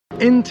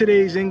In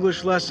today's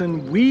English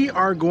lesson, we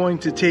are going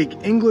to take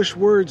English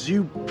words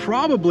you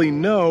probably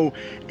know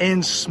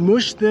and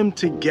smush them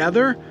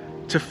together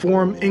to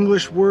form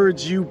English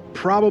words you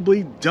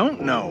probably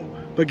don't know.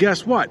 But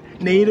guess what?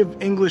 Native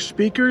English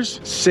speakers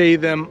say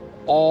them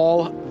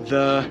all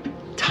the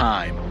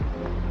time.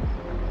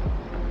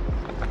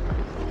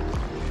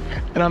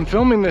 And I'm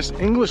filming this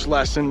English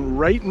lesson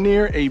right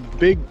near a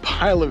big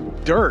pile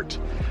of dirt.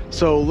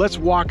 So let's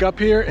walk up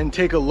here and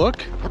take a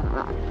look.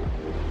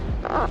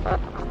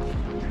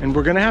 And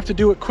we're gonna have to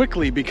do it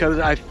quickly because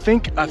I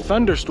think a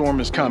thunderstorm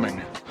is coming.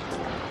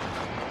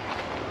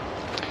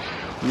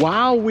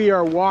 While we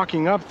are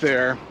walking up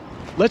there,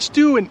 let's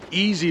do an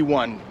easy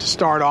one to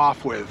start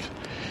off with.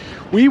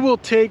 We will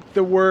take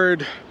the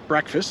word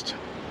breakfast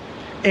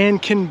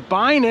and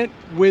combine it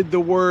with the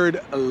word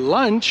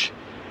lunch,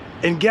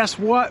 and guess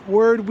what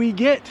word we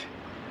get?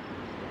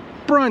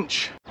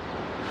 Brunch.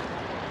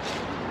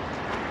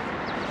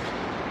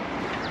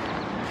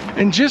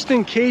 And just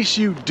in case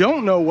you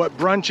don't know what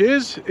brunch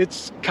is,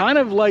 it's kind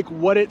of like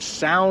what it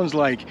sounds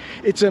like.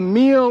 It's a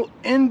meal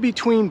in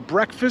between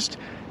breakfast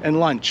and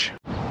lunch.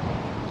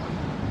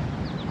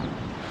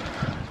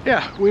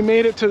 Yeah, we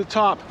made it to the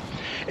top.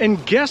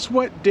 And guess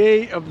what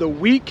day of the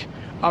week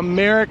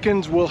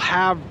Americans will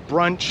have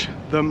brunch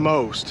the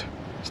most?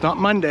 It's not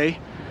Monday,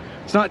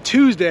 it's not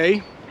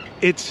Tuesday,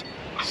 it's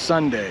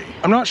Sunday.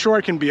 I'm not sure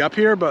I can be up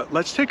here, but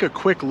let's take a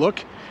quick look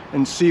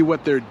and see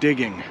what they're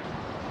digging.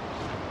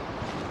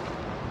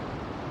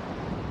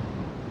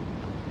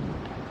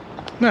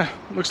 Nah,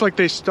 looks like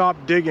they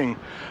stopped digging.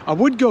 I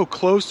would go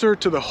closer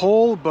to the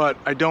hole, but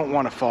I don't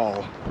want to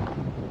fall.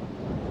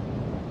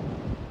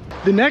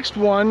 The next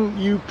one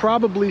you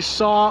probably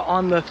saw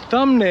on the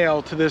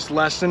thumbnail to this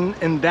lesson,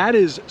 and that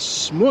is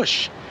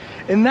smush.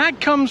 And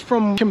that comes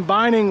from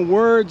combining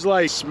words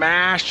like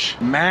smash,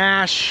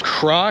 mash,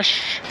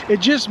 crush.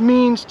 It just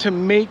means to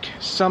make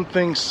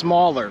something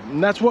smaller.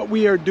 And that's what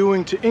we are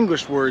doing to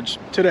English words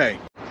today.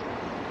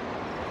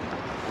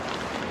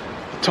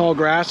 Tall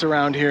grass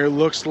around here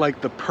looks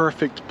like the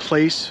perfect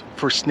place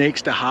for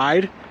snakes to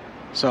hide,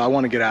 so I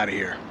want to get out of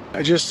here.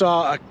 I just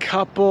saw a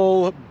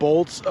couple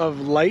bolts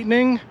of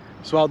lightning,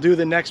 so I'll do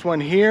the next one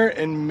here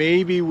and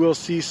maybe we'll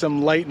see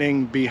some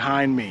lightning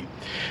behind me.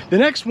 The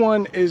next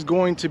one is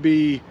going to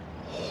be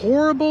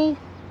horrible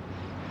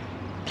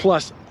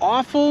plus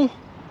awful,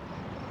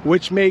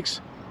 which makes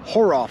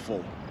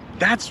horrible.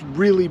 That's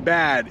really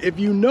bad. If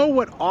you know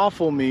what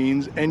awful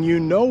means and you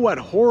know what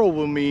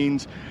horrible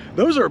means,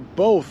 those are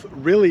both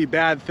really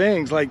bad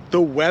things. Like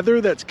the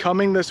weather that's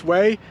coming this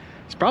way,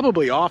 it's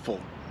probably awful.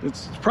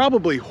 It's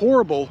probably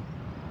horrible.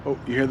 Oh,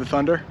 you hear the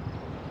thunder?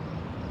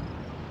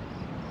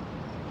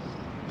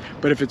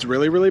 But if it's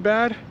really, really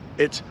bad,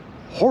 it's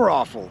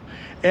horrible.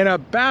 And a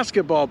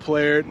basketball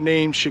player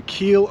named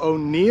Shaquille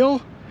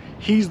O'Neal,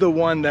 he's the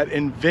one that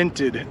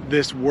invented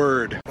this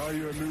word. Buy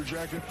you a new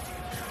jacket?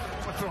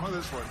 What's wrong with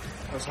this one?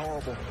 That's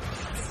horrible.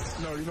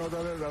 No, you know what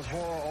that is? That's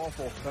horror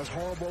awful. That's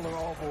horrible and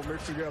awful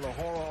mixed together.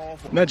 Horror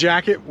awful. And that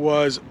jacket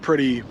was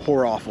pretty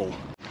horror awful.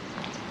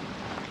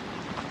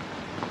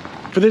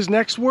 For this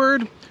next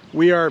word,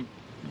 we are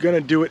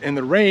gonna do it in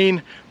the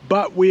rain,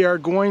 but we are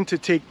going to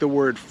take the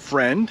word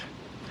friend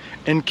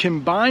and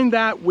combine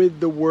that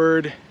with the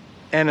word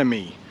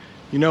enemy.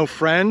 You know,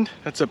 friend,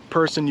 that's a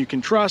person you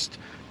can trust,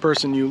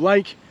 person you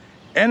like.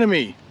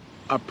 Enemy,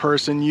 a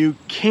person you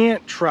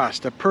can't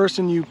trust, a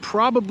person you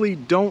probably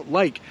don't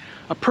like,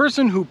 a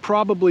person who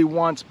probably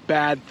wants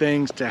bad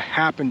things to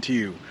happen to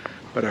you.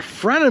 But a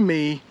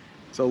frenemy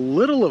is a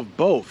little of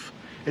both.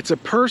 It's a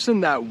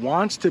person that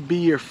wants to be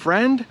your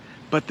friend,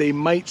 but they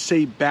might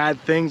say bad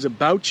things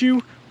about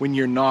you when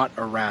you're not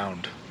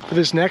around. For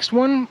this next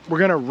one, we're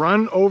gonna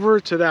run over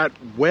to that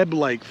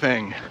web-like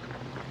thing.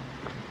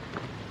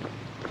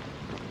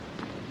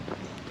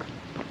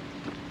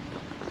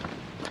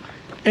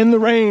 In the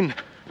rain.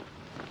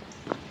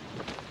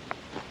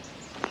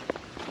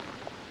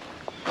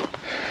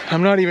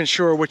 I'm not even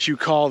sure what you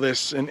call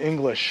this in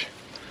English.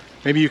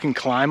 Maybe you can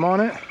climb on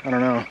it? I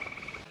don't know.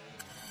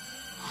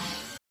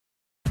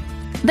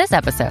 This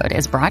episode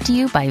is brought to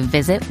you by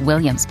Visit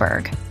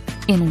Williamsburg.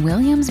 In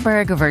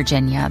Williamsburg,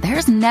 Virginia,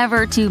 there's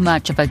never too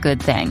much of a good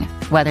thing.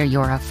 Whether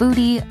you're a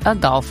foodie, a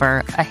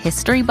golfer, a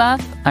history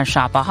buff, a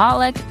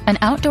shopaholic, an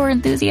outdoor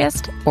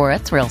enthusiast, or a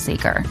thrill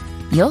seeker,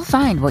 you'll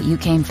find what you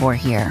came for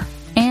here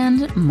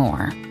and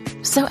more.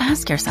 So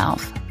ask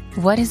yourself,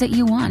 what is it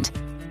you want?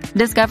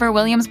 Discover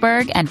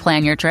Williamsburg and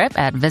plan your trip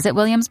at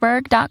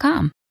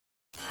visitwilliamsburg.com.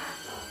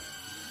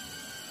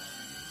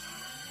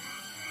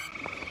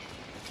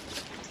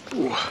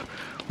 Ooh,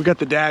 we got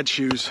the dad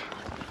shoes.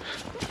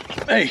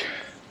 Hey,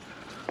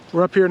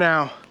 we're up here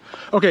now.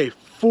 Okay,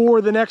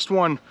 for the next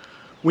one,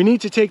 we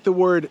need to take the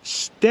word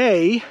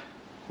stay,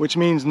 which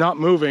means not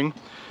moving,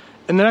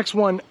 and the next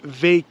one,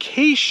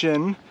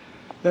 vacation,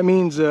 that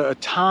means a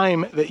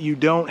time that you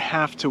don't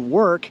have to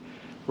work.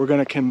 We're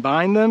gonna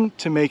combine them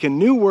to make a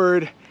new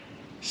word,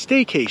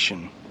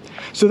 staycation.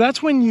 So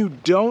that's when you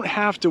don't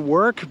have to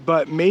work,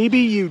 but maybe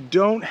you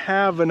don't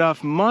have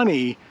enough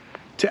money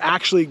to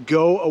actually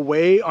go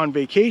away on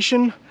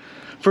vacation.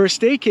 For a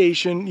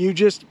staycation, you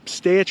just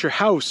stay at your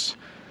house.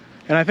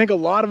 And I think a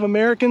lot of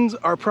Americans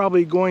are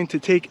probably going to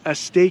take a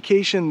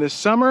staycation this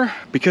summer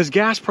because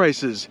gas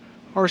prices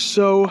are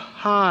so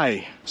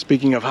high.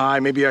 Speaking of high,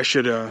 maybe I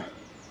should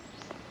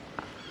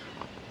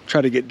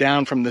try to get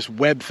down from this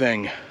web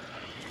thing.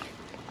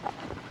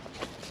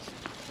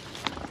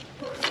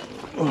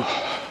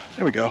 Oh,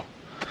 there we go.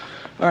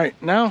 All right,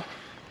 now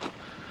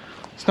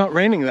it's not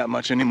raining that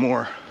much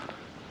anymore.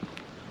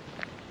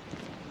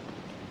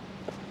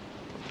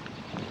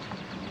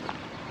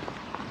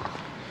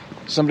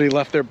 Somebody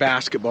left their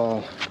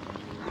basketball.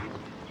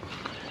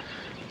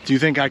 Do you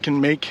think I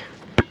can make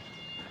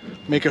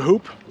a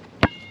hoop?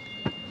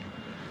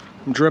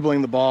 I'm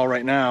dribbling the ball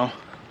right now.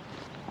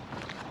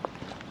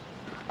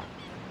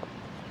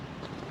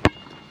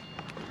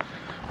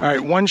 All right,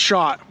 one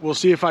shot. We'll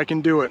see if I can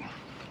do it.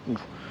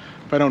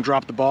 If I don't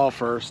drop the ball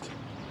first.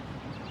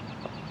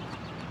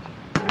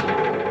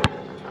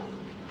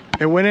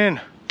 It went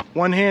in,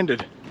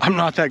 one-handed. I'm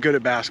not that good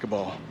at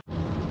basketball.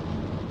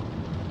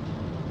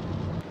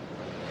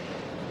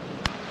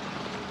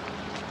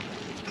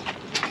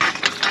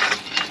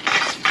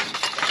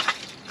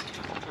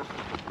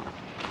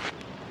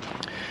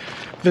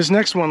 This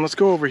next one, let's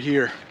go over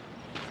here.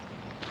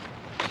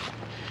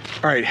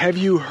 All right, have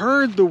you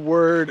heard the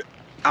word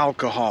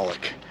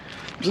alcoholic?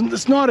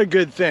 It's not a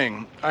good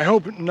thing. I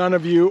hope none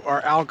of you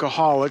are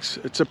alcoholics.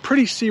 It's a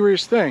pretty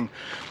serious thing,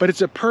 but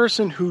it's a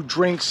person who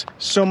drinks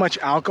so much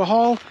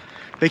alcohol,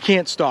 they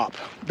can't stop.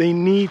 They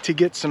need to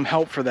get some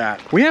help for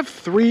that. We have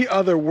 3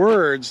 other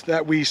words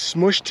that we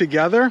smushed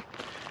together,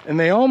 and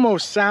they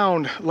almost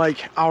sound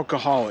like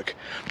alcoholic.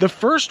 The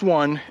first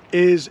one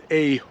is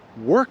a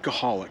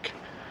workaholic.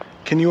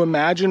 Can you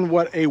imagine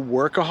what a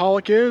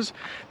workaholic is?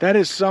 That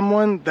is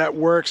someone that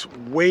works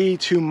way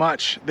too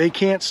much. They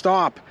can't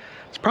stop.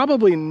 It's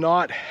probably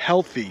not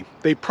healthy.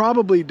 They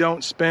probably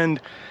don't spend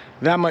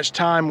that much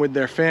time with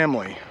their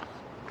family.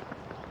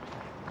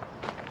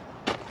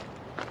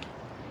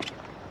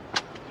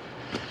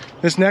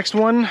 This next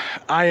one,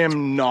 I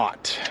am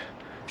not.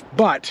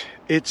 But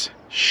it's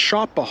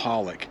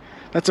shopaholic.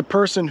 That's a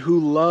person who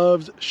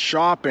loves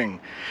shopping.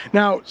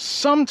 Now,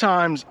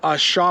 sometimes a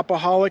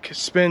shopaholic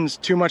spends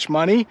too much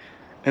money,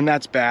 and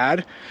that's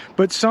bad.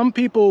 But some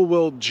people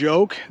will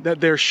joke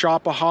that they're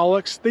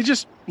shopaholics. They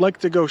just like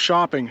to go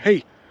shopping.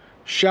 Hey,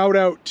 shout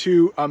out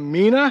to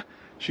Amina.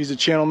 She's a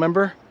channel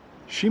member.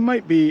 She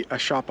might be a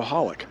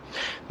shopaholic.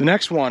 The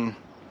next one,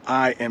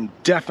 I am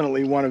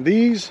definitely one of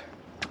these.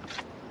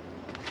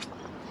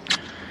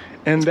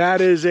 And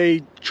that is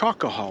a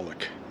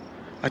chocoholic.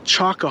 A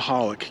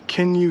chocoholic.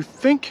 Can you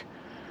think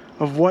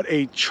of what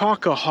a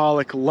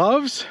chocoholic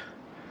loves?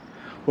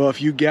 Well,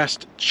 if you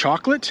guessed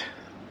chocolate,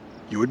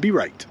 you would be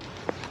right.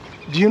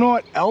 Do you know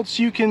what else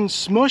you can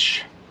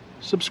smush?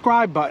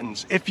 Subscribe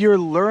buttons. If you're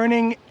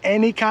learning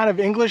any kind of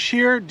English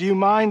here, do you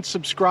mind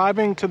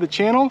subscribing to the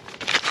channel?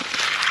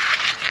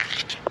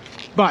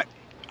 But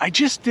I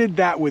just did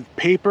that with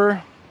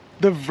paper.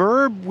 The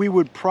verb we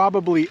would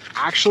probably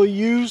actually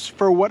use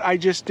for what I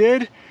just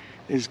did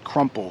is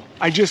crumple.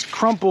 I just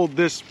crumpled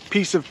this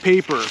piece of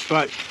paper,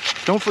 but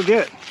don't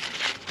forget,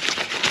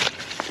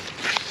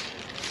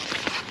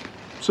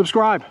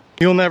 subscribe.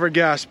 You'll never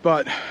guess,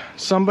 but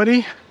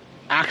somebody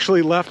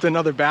actually left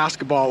another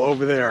basketball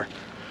over there.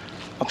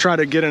 I'll try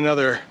to get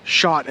another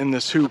shot in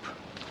this hoop.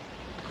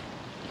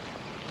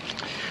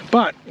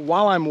 But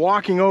while I'm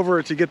walking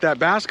over to get that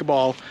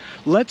basketball,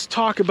 let's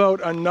talk about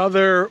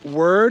another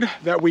word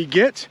that we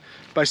get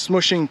by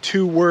smushing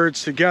 2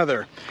 words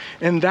together,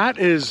 and that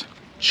is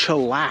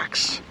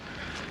chillax.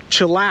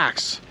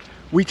 Chillax.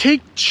 We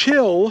take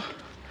chill,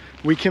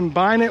 we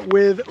combine it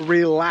with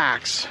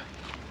relax.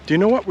 Do you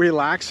know what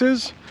relax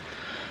is?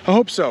 I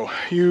hope so.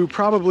 You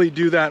probably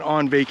do that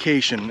on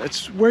vacation.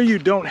 It's where you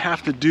don't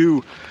have to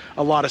do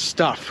a lot of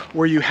stuff,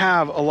 where you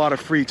have a lot of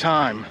free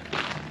time.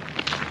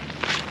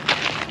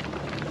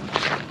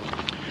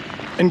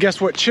 And guess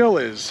what chill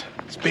is?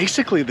 It's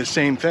basically the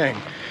same thing.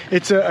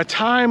 It's a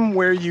time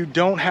where you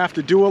don't have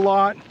to do a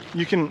lot.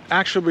 You can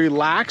actually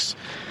relax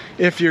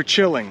if you're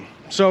chilling.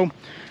 So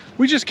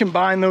we just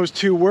combine those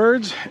 2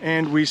 words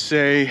and we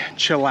say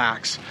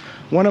chillax.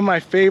 One of my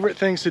favorite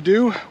things to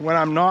do when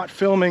I'm not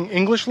filming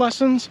English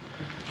lessons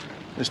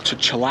is to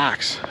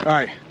chillax. All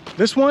right,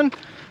 this one,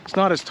 it's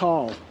not as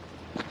tall.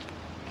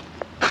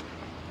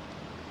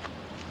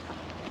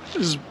 This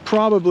is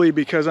probably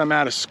because I'm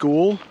out of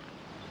school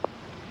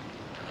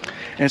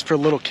and it's for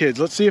little kids.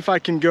 Let's see if I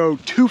can go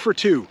 2 for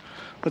 2.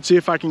 Let's see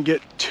if I can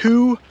get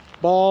 2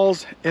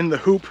 balls in the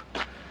hoop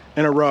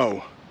in a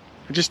row.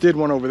 I just did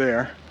one over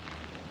there.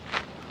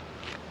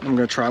 I'm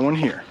gonna try one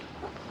here.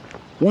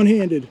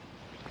 One-handed.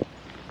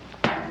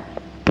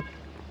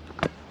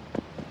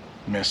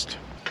 Missed.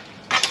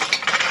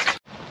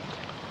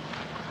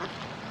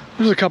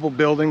 There's a couple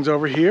buildings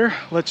over here.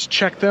 Let's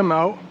check them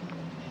out.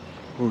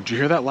 Oh, did you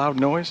hear that loud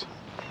noise?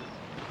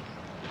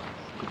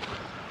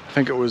 I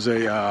think it was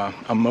a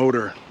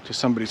motor to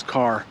somebody's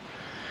car.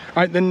 All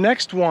right, the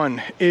next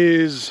one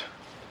is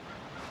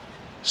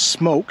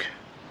smoke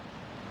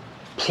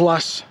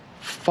plus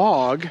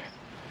fog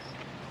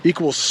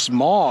equals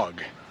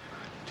smog.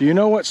 Do you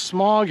know what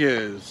smog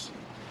is?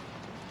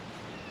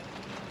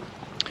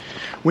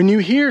 When you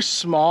hear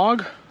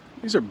smog,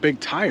 these are big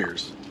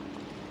tires.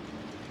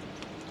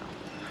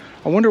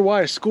 I wonder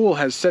why a school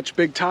has such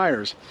big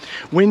tires.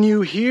 When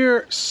you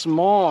hear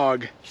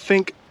smog,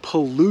 think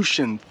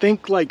pollution.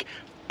 Think like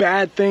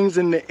bad things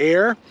in the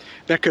air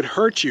that could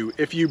hurt you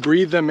if you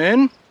breathe them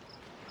in.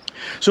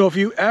 So if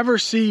you ever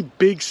see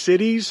big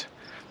cities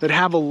that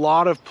have a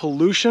lot of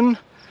pollution,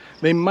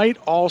 they might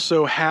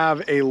also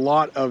have a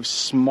lot of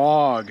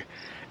smog.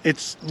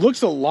 It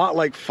looks a lot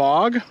like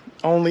fog,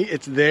 only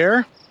it's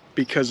there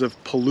because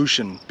of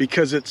pollution,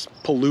 because it's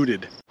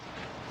polluted.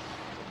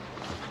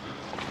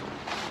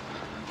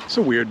 It's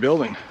a weird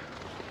building.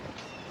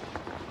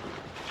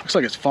 Looks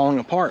like it's falling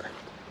apart.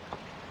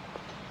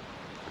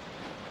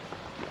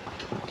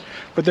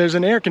 But there's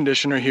an air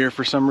conditioner here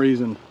for some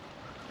reason.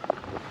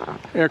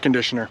 Air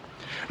conditioner.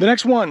 The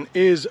next one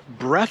is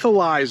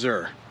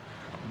breathalyzer.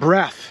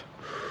 Breath.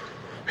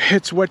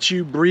 It's what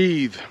you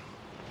breathe.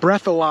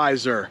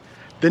 Breathalyzer.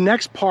 The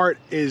next part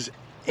is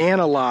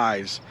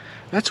analyze.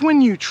 That's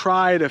when you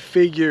try to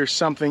figure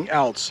something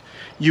else.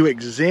 You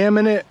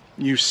examine it,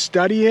 you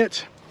study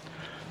it.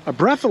 A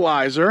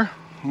breathalyzer,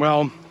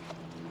 well,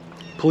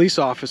 police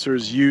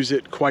officers use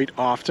it quite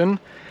often.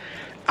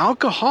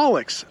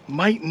 Alcoholics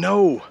might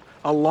know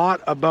a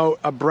lot about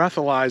a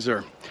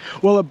breathalyzer.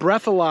 Well, a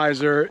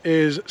breathalyzer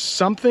is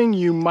something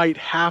you might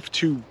have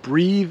to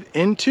breathe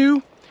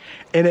into,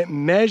 and it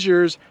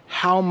measures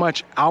how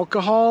much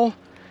alcohol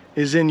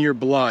is in your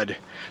blood.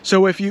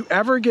 So if you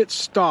ever get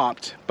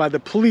stopped by the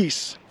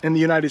police in the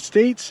United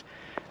States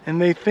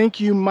and they think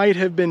you might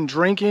have been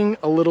drinking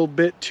a little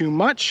bit too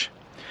much,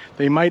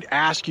 they might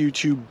ask you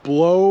to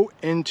blow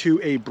into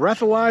a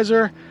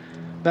breathalyzer.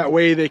 That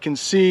way they can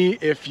see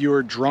if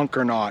you're drunk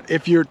or not.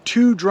 If you're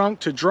too drunk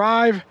to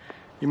drive,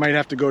 you might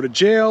have to go to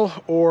jail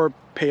or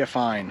pay a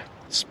fine.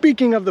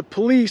 Speaking of the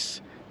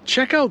police,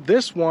 check out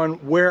this one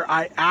where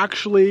I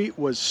actually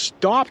was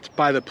stopped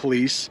by the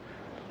police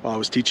while I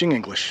was teaching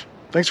English.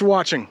 Thanks for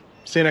watching.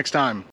 See you next time.